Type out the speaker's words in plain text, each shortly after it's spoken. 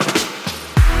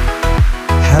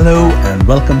Hello and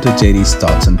welcome to JD's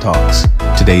Thoughts and Talks.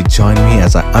 Today join me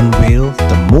as I unveil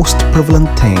the most prevalent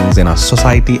things in our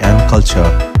society and culture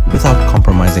without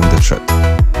compromising the truth.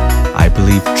 I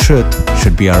believe truth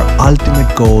should be our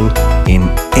ultimate goal in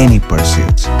any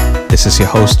pursuit. This is your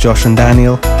host Josh and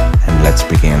Daniel, and let's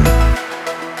begin.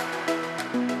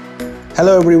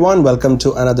 Hello everyone, welcome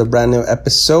to another brand new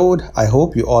episode. I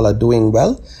hope you all are doing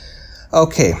well.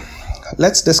 Okay,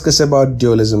 let's discuss about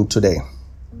dualism today.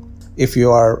 If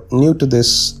you are new to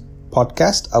this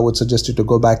podcast, I would suggest you to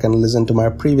go back and listen to my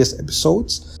previous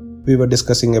episodes. We were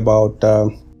discussing about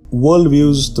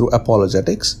worldviews through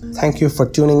apologetics. Thank you for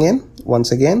tuning in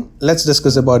once again. Let's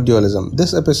discuss about dualism.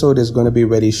 This episode is going to be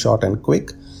very short and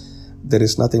quick. There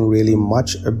is nothing really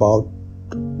much about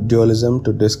dualism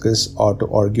to discuss or to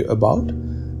argue about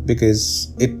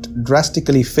because it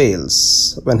drastically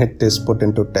fails when it is put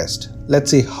into test.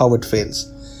 Let's see how it fails.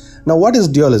 Now, what is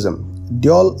dualism?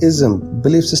 Dualism,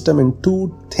 belief system in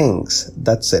two things,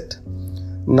 that's it.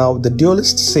 Now, the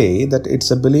dualists say that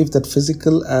it's a belief that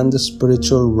physical and the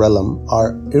spiritual realm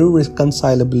are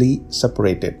irreconcilably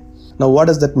separated. Now, what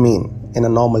does that mean in a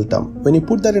normal term? When you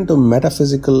put that into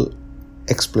metaphysical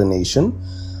explanation,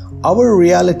 our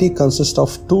reality consists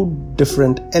of two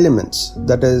different elements,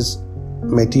 that is,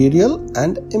 material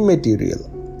and immaterial.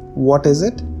 What is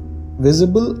it?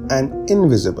 Visible and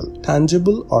invisible,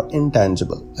 tangible or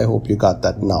intangible. I hope you got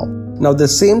that now. Now, the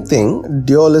same thing,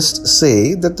 dualists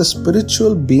say that the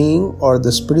spiritual being or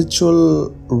the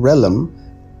spiritual realm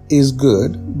is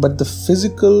good, but the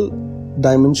physical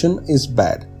dimension is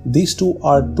bad. These two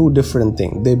are two different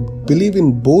things. They believe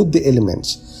in both the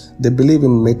elements. They believe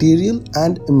in material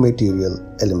and immaterial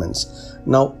elements.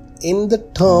 Now, in the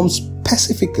terms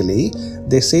specifically,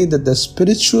 they say that the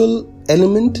spiritual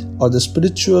element or the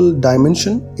spiritual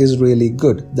dimension is really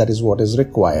good. That is what is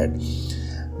required.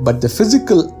 But the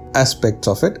physical aspects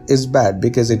of it is bad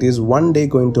because it is one day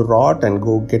going to rot and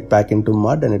go get back into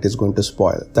mud and it is going to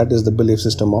spoil. That is the belief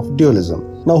system of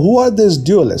dualism. Now, who are these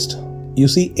dualists? You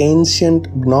see,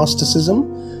 ancient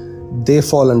Gnosticism, they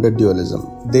fall under dualism.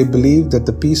 They believe that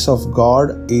the peace of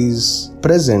God is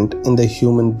present in the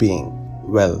human being.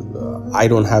 Well, I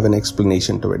don't have an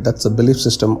explanation to it. That's a belief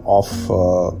system of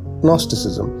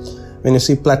Gnosticism. When you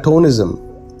see Platonism,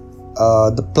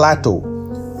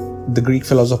 the Greek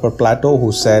philosopher Plato,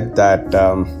 who said that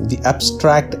the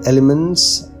abstract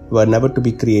elements were never to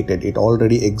be created. It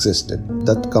already existed.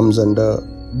 That comes under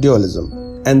dualism.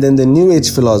 And then the New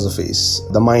Age philosophies,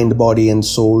 the mind, body and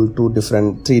soul,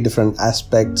 three different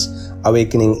aspects,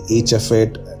 awakening each of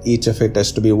it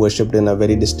has to be worshipped in a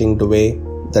very distinct way.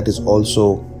 That is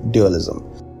also dualism.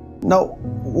 Now,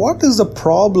 what is the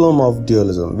problem of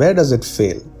dualism? Where does it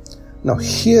fail? Now,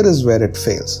 here is where it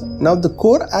fails. Now, the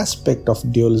core aspect of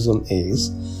dualism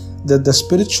is that the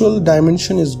spiritual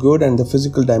dimension is good and the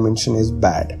physical dimension is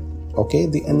bad. Okay,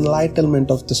 the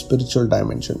enlightenment of the spiritual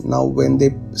dimension. Now, when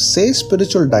they say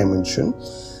spiritual dimension,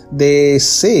 they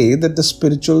say that the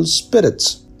spiritual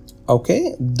spirits,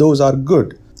 okay, those are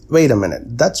good. Wait a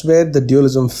minute, that's where the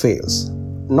dualism fails.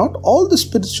 Not all the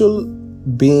spiritual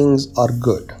beings are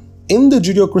good. In the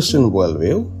Judeo-Christian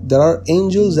worldview, there are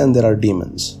angels and there are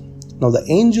demons. Now, the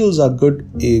angels are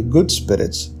good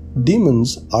spirits.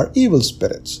 Demons are evil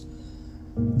spirits.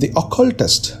 The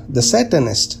occultist, the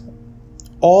satanist,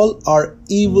 all are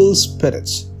evil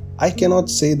spirits. I cannot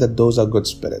say that those are good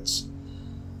spirits.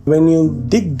 When you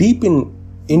dig deep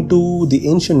into the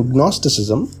ancient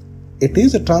Gnosticism, it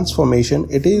is a transformation,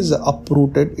 it is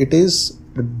uprooted, it is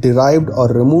derived or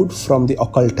removed from the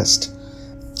occultist.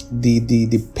 The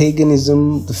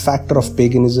paganism, the factor of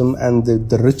paganism and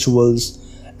the rituals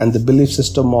and the belief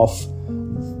system of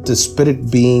the spirit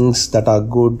beings that are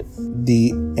good,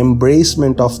 the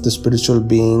embracement of the spiritual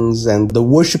beings and the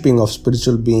worshipping of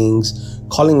spiritual beings,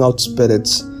 calling out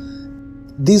spirits.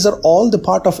 These are all the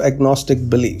part of agnostic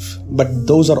belief, but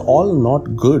those are all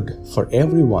not good for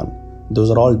everyone. Those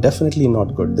are all definitely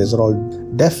not good. Those are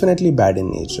all definitely bad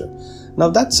in nature. Now,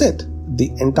 that's it.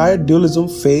 The entire dualism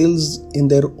fails in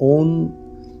their own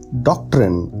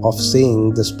doctrine of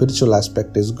saying the spiritual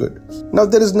aspect is good. Now,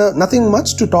 there is nothing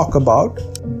much to talk about.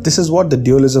 This is what the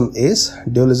dualism is.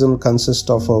 Dualism consists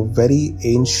of a very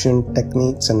ancient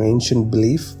techniques and ancient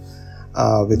belief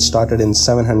which started in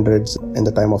 700s in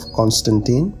the time of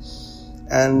Constantine,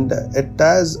 and it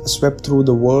has swept through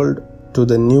the world to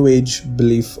the New Age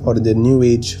belief or the New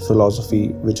Age philosophy,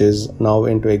 which is now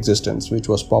into existence, which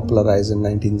was popularized in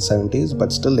 1970s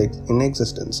but still in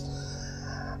existence.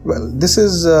 Well, this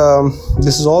is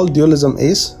all dualism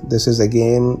is. This is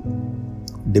again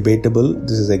debatable.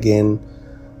 This is again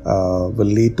will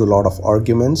lead to a lot of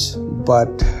arguments. But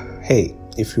hey,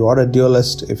 If you are a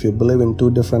dualist, if you believe in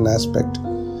two different aspects,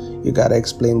 you gotta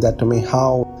explain that to me.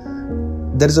 How?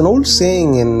 There is an old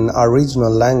saying in our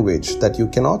regional language that you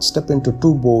cannot step into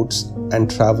two boats and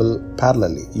travel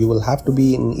parallelly. You will have to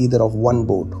be in either of one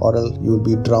boat, or else you will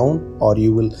be drowned, or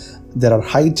there are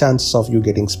high chances of you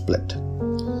getting split.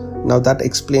 Now that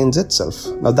explains itself.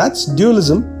 Now that's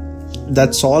dualism.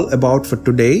 That's all about for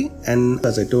today. And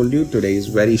as I told you, today is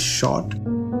very short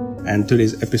and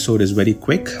today's episode is very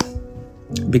quick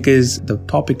because the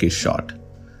topic is short.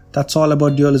 That's all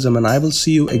about dualism, and I will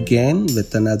see you again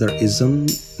with another ism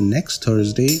next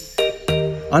Thursday.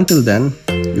 Until then,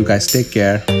 you guys take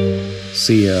care.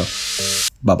 See ya.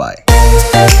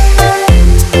 Bye-bye.